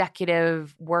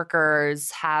executive workers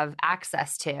have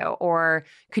access to? Or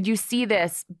could you see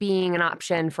this being an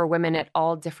option for women at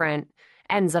all different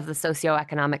ends of the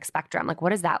socioeconomic spectrum? Like, what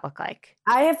does that look like?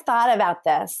 I have thought about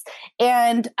this,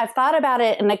 and I've thought about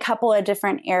it in a couple of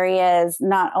different areas,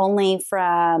 not only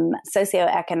from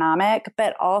socioeconomic,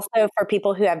 but also for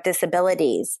people who have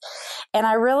disabilities. And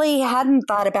I really hadn't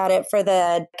thought about it for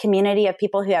the community of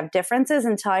people who have differences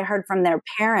until I heard from their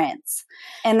parents.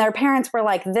 And their parents were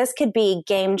like, this could be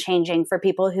game changing for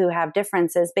people who have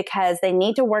differences because they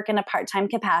need to work in a part-time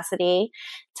capacity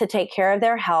to take care of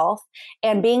their health,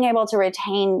 and being able to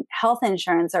retain health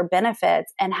insurance or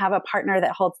benefits and have a partner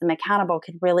that holds them accountable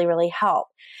could really, really help.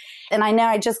 And I know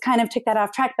I just kind of took that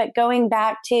off track, but going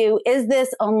back to, is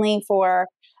this only for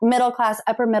middle class,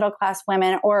 upper middle class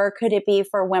women, or could it be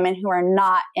for women who are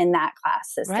not in that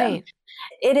class system? Right.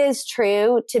 It is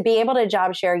true, to be able to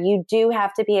job share, you do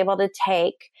have to be able to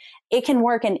take, it can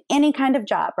work in any kind of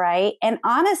job, right? And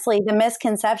honestly, the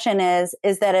misconception is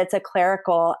that it's a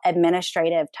clerical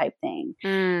administrative type thing.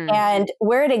 And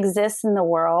where it exists in the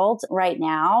world right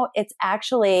now, it's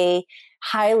actually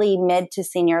highly mid to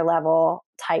senior level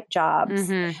type jobs.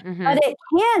 But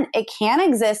it can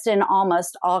exist in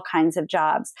almost all kinds of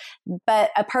jobs.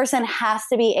 But a person has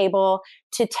to be able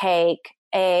to take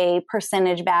a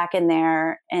percentage back in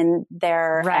their income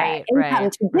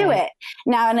to do it.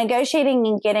 Now, negotiating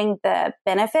and getting the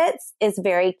benefits is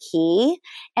very key,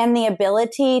 and the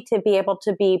ability to be able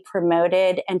to be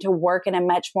promoted and to work in a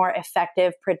much more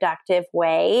effective, productive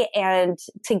way, and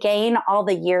to gain all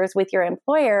the years with your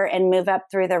employer and move up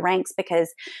through the ranks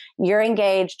because you're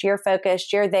engaged, you're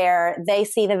focused, you're there, they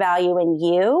see the value in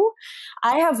you.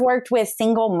 I have worked with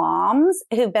single moms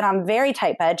who've been on very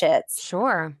tight budgets.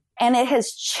 Sure. And it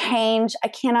has changed. I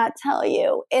cannot tell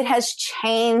you. It has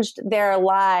changed their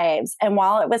lives. And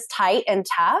while it was tight and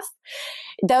tough,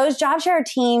 those job share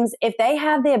teams, if they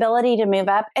have the ability to move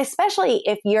up, especially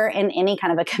if you're in any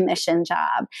kind of a commission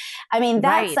job, I mean,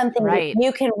 that's something that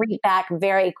you can reap back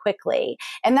very quickly.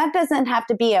 And that doesn't have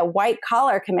to be a white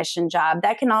collar commission job.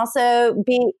 That can also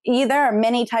be, there are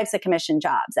many types of commission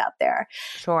jobs out there.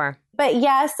 Sure. But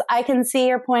yes, I can see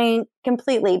your point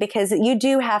completely, because you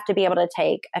do have to be able to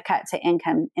take a cut to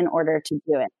income in order to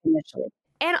do it initially.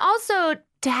 And also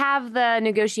to have the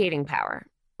negotiating power,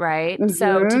 right?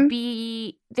 So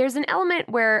there's an element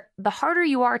where the harder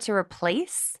you are to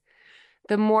replace,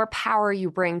 the more power you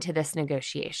bring to this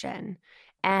negotiation.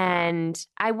 And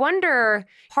I wonder,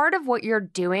 part of what you're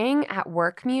doing at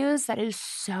WorkMuse that is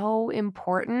so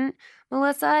important,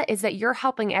 Melissa, is that you're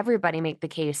helping everybody make the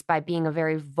case by being a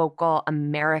very vocal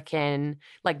American,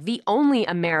 like the only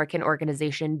American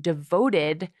organization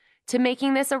devoted to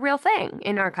making this a real thing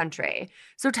in our country.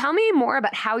 So tell me more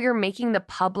about how you're making the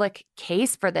public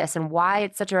case for this and why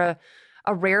it's such a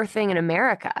rare thing in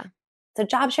America. So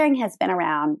job sharing has been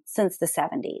around since the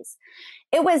 70s.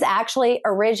 It was actually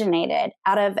originated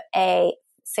out of a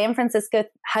San Francisco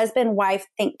husband-wife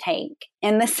think tank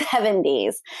in the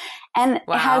 70s, and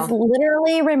has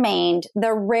literally remained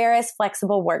the rarest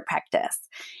flexible work practice.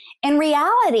 In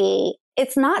reality,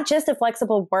 it's not just a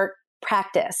flexible work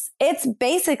practice. It's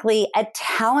basically a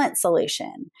talent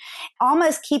solution.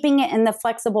 Almost keeping it in the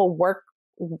flexible work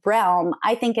realm,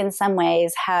 I think in some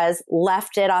ways has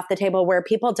left it off the table, where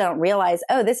people don't realize,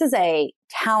 oh, this is a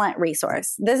talent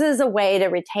resource. This is a way to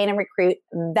retain and recruit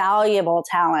valuable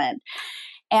talent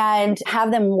and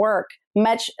have them work,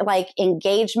 much like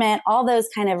engagement, all those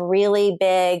kind of really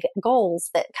big goals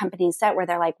that companies set, where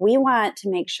they're like, we want to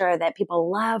make sure that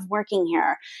people love working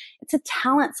here. It's a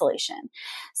talent solution.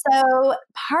 So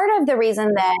part of the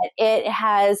reason that it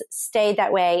has stayed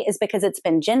that way is because it's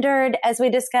been gendered, as we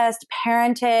discussed,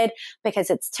 parented, because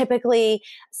it's typically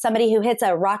somebody who hits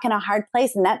a rock and a hard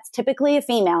place, and that's typically a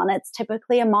female, and it's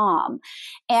typically a mom.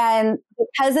 And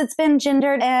because it's been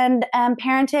gendered and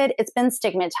parented, it's been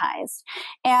stigmatized.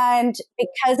 And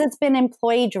because it's been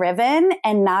employee driven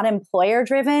and not employer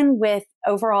driven, with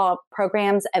overall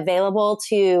programs available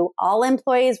to all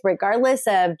employees, regardless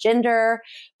of gender,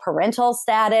 parental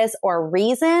status, or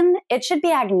reason, it should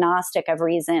be agnostic of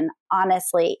reason,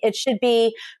 honestly. It should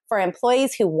be for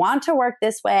employees who want to work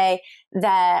this way,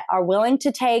 that are willing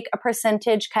to take a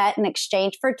percentage cut in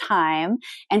exchange for time,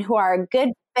 and who are a good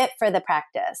fit for the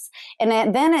practice.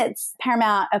 And then it's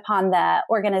paramount upon the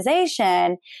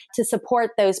organization to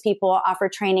support those people, offer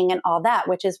training and all that,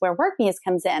 which is where WorkMuse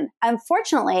comes in.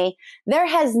 Unfortunately, there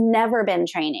has never been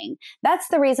training. That's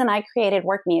the reason I created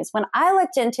WorkMuse. When I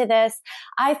looked into this,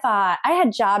 I thought, I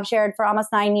had job shared for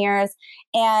almost 9 years,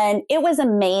 and it was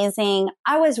amazing.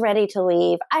 I was ready to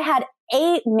leave. I had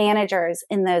 8 managers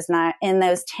in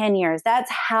those 10 years.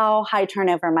 That's how high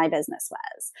turnover my business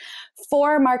was.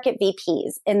 4 market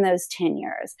VPs in those 10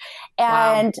 years.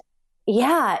 And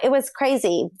yeah, it was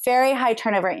crazy. Very high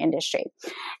turnover industry.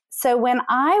 So when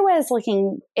I was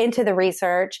looking into the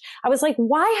research, I was like,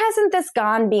 why hasn't this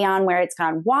gone beyond where it's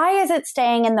gone? Why is it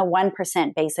staying in the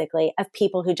 1% basically of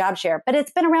people who job share? But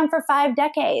it's been around for 5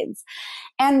 decades.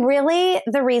 And really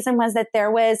the reason was that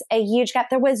there was a huge gap.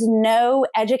 There was no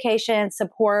education,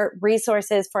 support,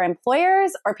 resources for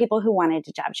employers or people who wanted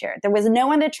to job share. There was no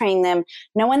one to train them,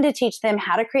 no one to teach them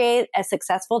how to create a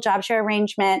successful job share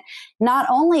arrangement, not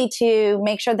only to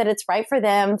make sure that it's right for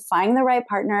them, find the right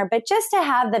partner, but just to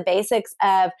have the basics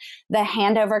of the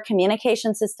handover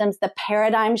communication systems, the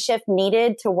paradigm shift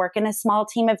needed to work in a small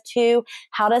team of two,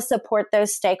 how to support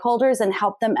those stakeholders and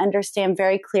help them understand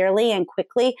very clearly and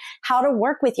quickly how to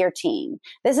work with your team.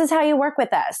 This is how you work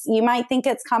with us. You might think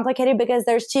it's complicated because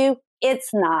there's two. It's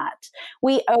not.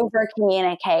 We over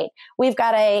communicate. We've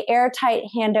got a airtight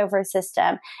handover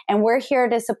system, and we're here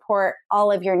to support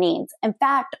all of your needs. In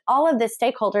fact, all of the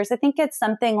stakeholders, I think it's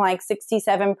something like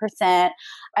 67%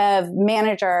 of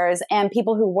managers and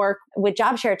people who work with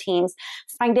job share teams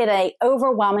find it a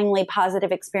overwhelmingly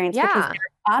positive experience because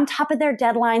they're on top of their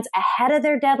deadlines, ahead of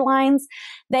their deadlines.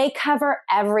 They cover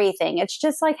everything. It's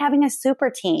just like having a super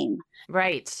team.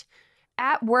 Right.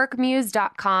 At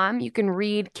workmuse.com, you can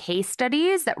read case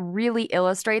studies that really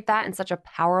illustrate that in such a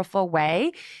powerful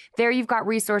way. There you've got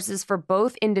resources for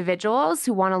both individuals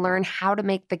who want to learn how to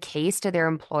make the case to their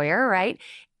employer, right?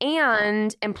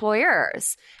 And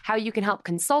employers, how you can help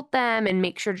consult them and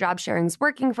make sure job sharing is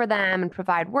working for them and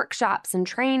provide workshops and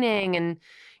training and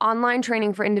online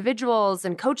training for individuals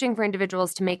and coaching for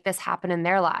individuals to make this happen in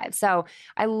their lives. So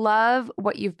I love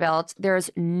what you've built.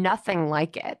 There's nothing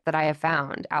like it that I have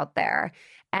found out there.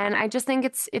 And I just think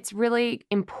it's really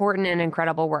important and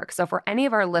incredible work. So for any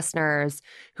of our listeners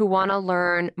who want to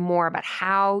learn more about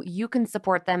how you can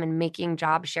support them in making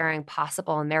job sharing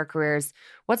possible in their careers,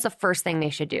 what's the first thing they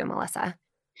should do, Melissa?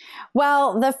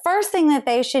 Well, the first thing that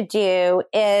they should do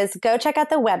is go check out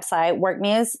the website,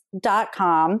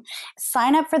 workmuse.com,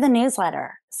 sign up for the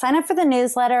newsletter. Sign up for the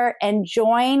newsletter and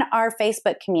join our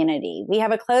Facebook community. We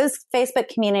have a closed Facebook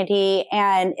community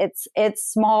and it's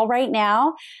small right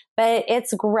now, but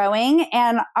it's growing.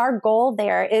 And our goal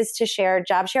there is to share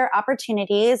job share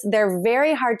opportunities. They're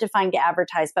very hard to find to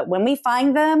advertise, but when we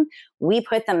find them, we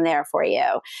put them there for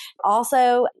you.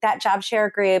 Also, that job share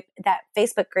group, that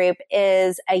Facebook group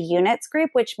is a units group,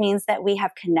 which means that we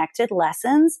have connected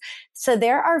lessons. So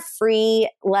there are free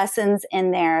lessons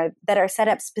in there that are set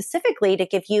up specifically to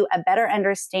give you a better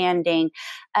understanding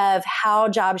of how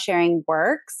job sharing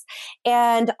works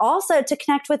and also to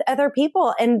connect with other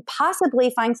people and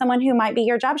possibly find someone who might be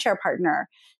your job share partner.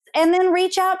 And then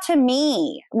reach out to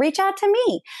me. Reach out to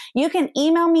me. You can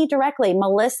email me directly,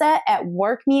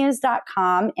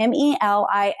 melissa@workmuse.com,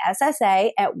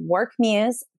 MELISSA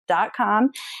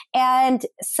 @workmuse.com, and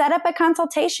set up a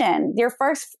consultation. Your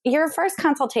first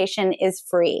consultation is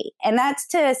free, and that's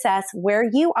to assess where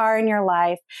you are in your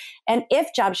life and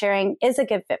if job sharing is a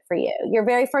good fit for you. Your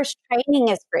very first training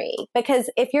is free because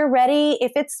if you're ready,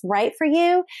 if it's right for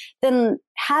you, then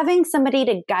having somebody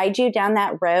to guide you down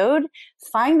that road,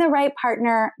 find the right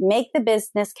partner, make the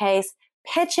business case,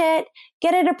 pitch it,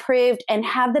 get it approved, and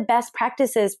have the best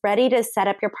practices ready to set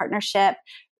up your partnership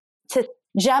to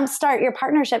jumpstart your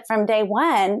partnership from day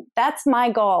one. That's my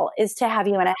goal, is to have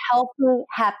you in a healthy,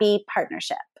 happy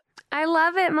partnership. I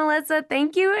love it, Melissa.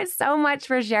 Thank you so much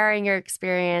for sharing your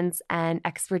experience and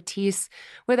expertise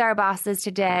with our bosses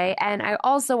today. And I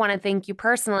also want to thank you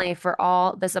personally for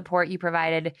all the support you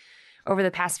provided over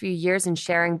the past few years in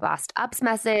sharing Bossed Up's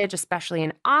message, especially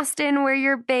in Austin, where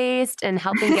you're based, and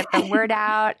helping get the word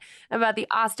out about the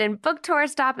Austin Book Tour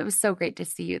stop. It was so great to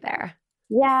see you there.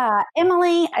 Yeah,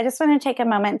 Emily, I just want to take a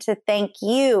moment to thank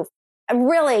you.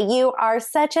 Really, you are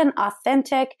such an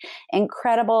authentic,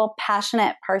 incredible,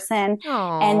 passionate person,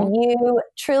 and you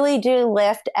truly do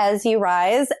lift as you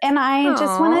rise. And I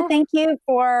just want to thank you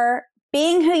for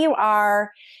being who you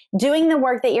are, doing the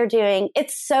work that you're doing.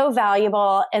 It's so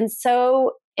valuable and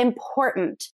so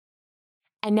important.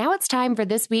 And now it's time for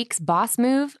this week's Boss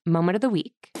Move Moment of the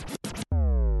Week.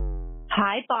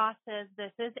 Hi, bosses.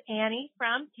 This is Annie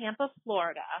from Tampa,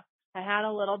 Florida. I had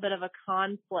a little bit of a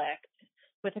conflict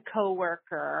with a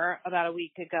coworker about a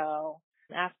week ago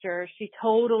after she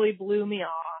totally blew me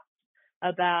off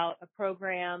about a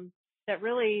program that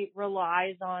really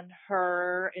relies on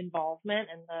her involvement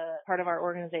in the part of our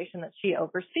organization that she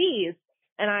oversees.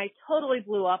 And I totally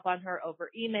blew up on her over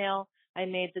email. I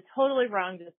made the totally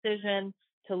wrong decision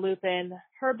to loop in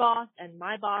her boss and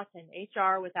my boss and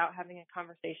HR without having a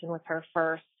conversation with her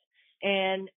first,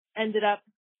 and ended up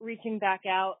reaching back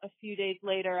out a few days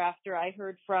later after I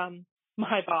heard from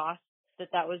my boss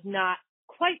that was not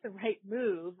quite the right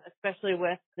move, especially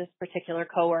with this particular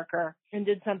coworker, and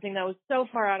did something that was so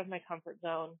far out of my comfort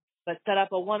zone, but set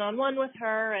up a one-on-one with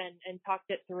her and talked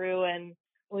it through and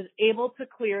was able to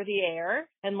clear the air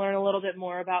and learn a little bit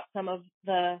more about some of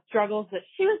the struggles that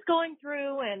she was going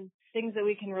through and things that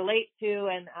we can relate to.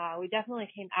 And we definitely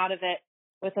came out of it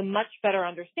with a much better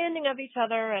understanding of each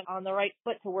other and on the right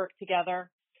foot to work together.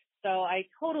 So I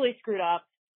totally screwed up,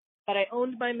 but I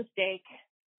owned my mistake.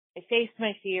 I faced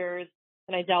my fears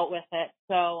and I dealt with it.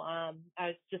 So I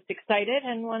was just excited excited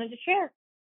and wanted to share.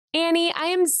 Annie, I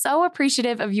am so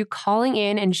appreciative of you calling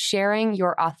in and sharing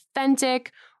your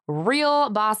authentic, real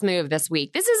boss move this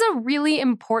week. This is a really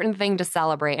important thing to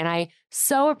celebrate, and I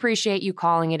so appreciate you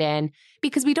calling it in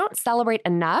because we don't celebrate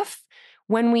enough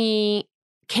when we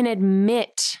can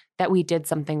admit that we did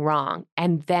something wrong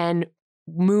and then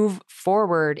move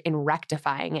forward in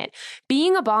rectifying it.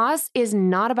 Being a boss is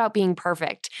not about being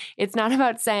perfect. It's not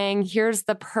about saying, here's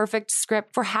the perfect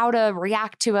script for how to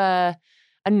react to a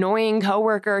annoying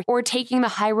coworker, or taking the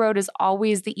high road is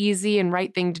always the easy and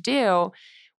right thing to do.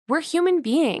 We're human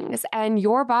beings, and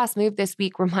your boss move this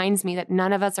week reminds me that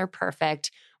none of us are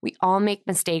perfect. We all make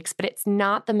mistakes, but it's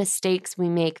not the mistakes we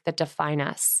make that define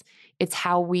us. It's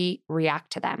how we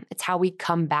react to them. It's how we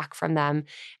come back from them.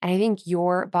 And I think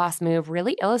your boss move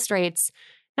really illustrates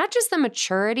not just the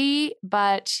maturity,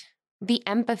 but the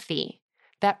empathy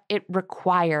that it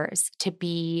requires to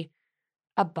be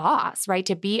a boss, right?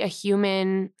 To be a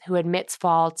human who admits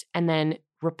fault and then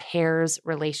repairs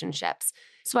relationships.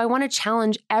 So I want to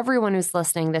challenge everyone who's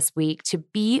listening this week to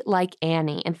be like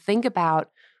Annie and think about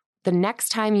the next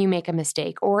time you make a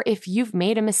mistake, or if you've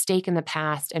made a mistake in the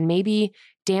past and maybe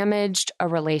damaged a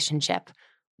relationship,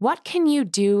 what can you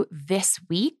do this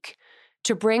week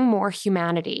to bring more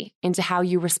humanity into how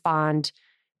you respond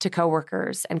to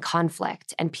coworkers and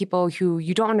conflict and people who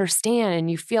you don't understand and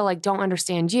you feel like don't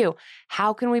understand you?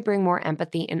 How can we bring more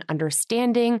empathy and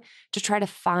understanding to try to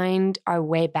find our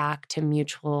way back to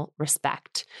mutual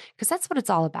respect? Because that's what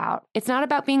it's all about. It's not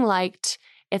about being liked.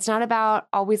 It's not about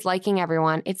always liking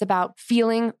everyone. It's about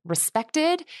feeling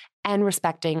respected and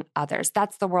respecting others.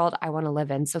 That's the world I want to live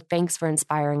in. So thanks for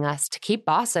inspiring us to keep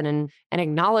bossing and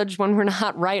acknowledge when we're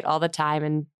not right all the time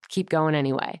and keep going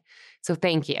anyway. So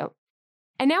thank you.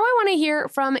 And now I want to hear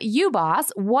from you,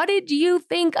 boss. What did you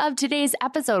think of today's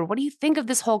episode? What do you think of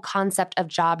this whole concept of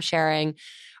job sharing?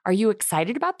 Are you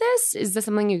excited about this? Is this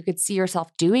something you could see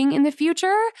yourself doing in the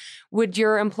future? Would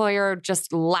your employer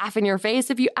just laugh in your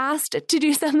face if you asked to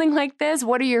do something like this?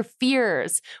 What are your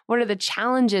fears? What are the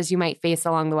challenges you might face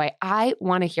along the way? I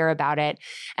want to hear about it.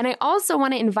 And I also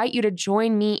want to invite you to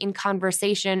join me in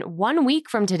conversation 1 week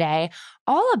from today,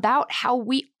 all about how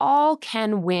we all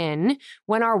can win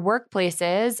when our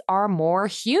workplaces are more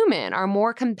human, are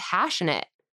more compassionate.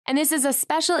 And this is a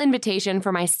special invitation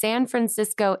for my San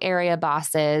Francisco area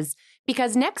bosses,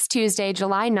 because next Tuesday,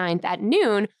 July 9th at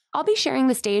noon, I'll be sharing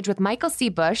the stage with Michael C.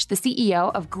 Bush, the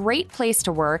CEO of Great Place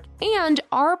to Work, and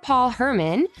R. Paul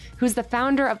Herman, who's the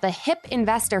founder of the HIP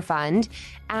Investor Fund,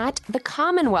 at the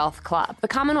Commonwealth Club. The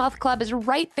Commonwealth Club is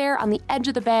right there on the edge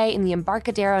of the bay in the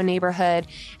Embarcadero neighborhood,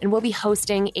 and we'll be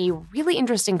hosting a really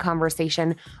interesting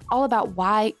conversation all about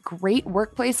why great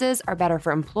workplaces are better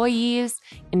for employees,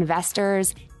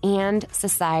 investors, and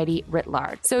society writ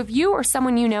large. So if you or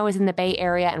someone you know is in the Bay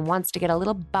Area and wants to get a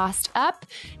little bossed up,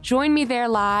 join me there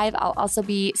live. I'll also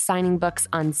be signing books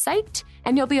on site,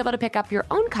 and you'll be able to pick up your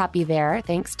own copy there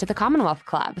thanks to the Commonwealth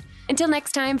Club. Until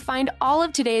next time, find all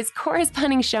of today's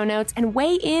corresponding show notes and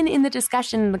weigh in the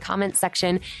discussion in the comments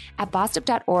section at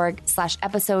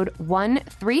bossedup.org/episode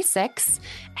 136,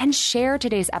 and share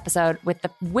today's episode with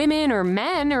the women or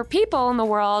men or people in the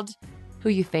world who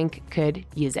you think could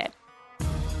use it.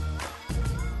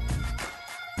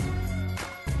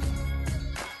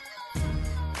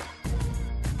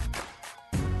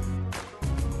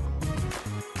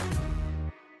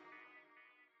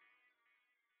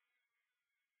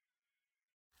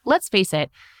 Let's face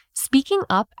it, speaking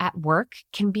up at work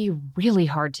can be really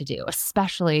hard to do,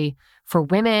 especially for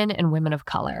women and women of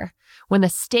color. When the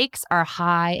stakes are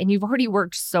high and you've already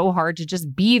worked so hard to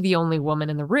just be the only woman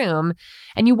in the room,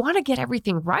 and you want to get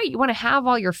everything right, you want to have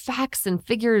all your facts and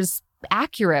figures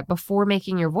accurate before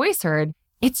making your voice heard,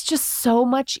 it's just so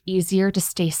much easier to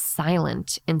stay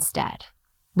silent instead.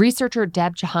 Researcher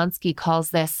Deb Jahansky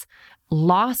calls this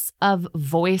loss of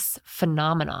voice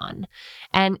phenomenon,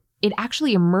 and it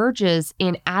actually emerges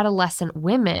in adolescent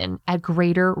women at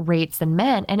greater rates than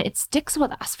men, and it sticks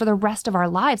with us for the rest of our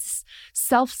lives.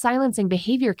 Self-silencing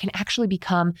behavior can actually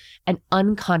become an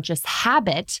unconscious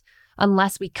habit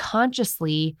unless we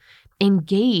consciously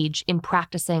engage in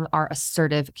practicing our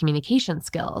assertive communication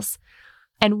skills.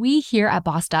 And we here at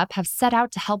Bossed Up have set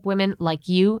out to help women like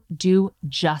you do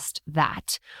just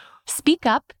that. Speak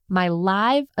Up, my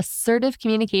live assertive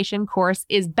communication course,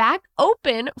 is back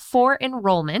open for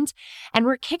enrollment, and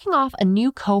we're kicking off a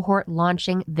new cohort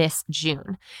launching this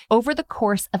June. Over the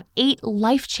course of 8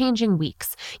 life-changing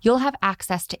weeks, you'll have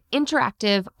access to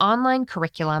interactive online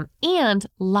curriculum and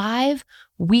live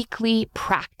weekly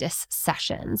practice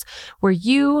sessions where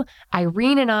you,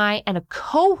 Irene, and I, and a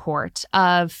cohort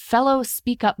of fellow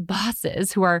Speak Up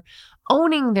bosses who are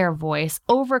owning their voice,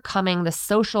 overcoming the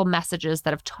social messages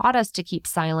that have taught us to keep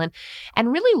silent,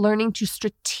 and really learning to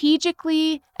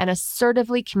strategically and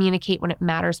assertively communicate when it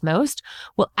matters most,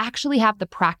 we'll actually have the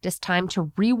practice time to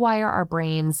rewire our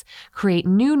brains, create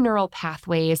new neural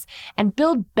pathways, and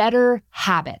build better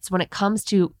habits when it comes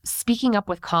to speaking up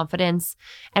with confidence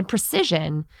and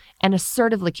precision and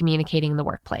assertively communicating in the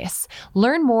workplace.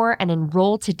 Learn more and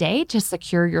enroll today to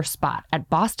secure your spot at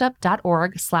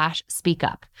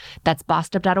bossedup.org/speakup. That's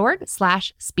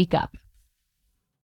bossedup.org/speakup.